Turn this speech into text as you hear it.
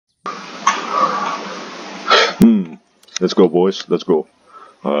Let's go, boys. Let's go.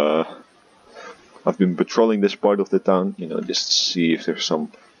 I've been patrolling this part of the town, you know, just to see if there's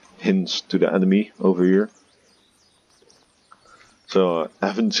some hints to the enemy over here. So I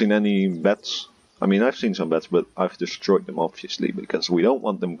haven't seen any bats. I mean, I've seen some bats, but I've destroyed them obviously because we don't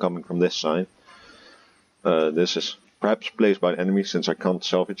want them coming from this side. This is perhaps placed by the enemy since I can't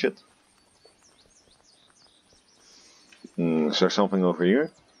salvage it. Is there something over here?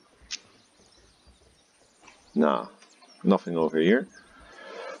 Nah, nothing over here.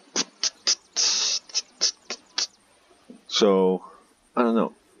 So, I don't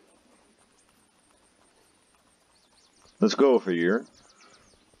know. Let's go over here.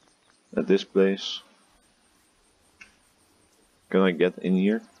 At this place. Can I get in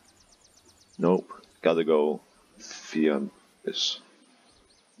here? Nope. Gotta go via this.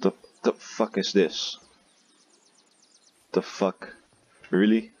 The fuck is this? The fuck?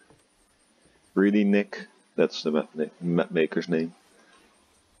 Really? Really, Nick? That's the map maker's name.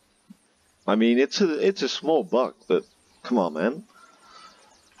 I mean, it's a small bug, but come on, man.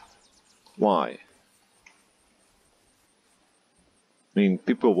 Why? I mean,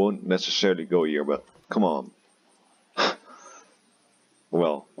 people won't necessarily go here, but come on.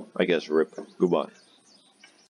 Well, I guess rip. Goodbye.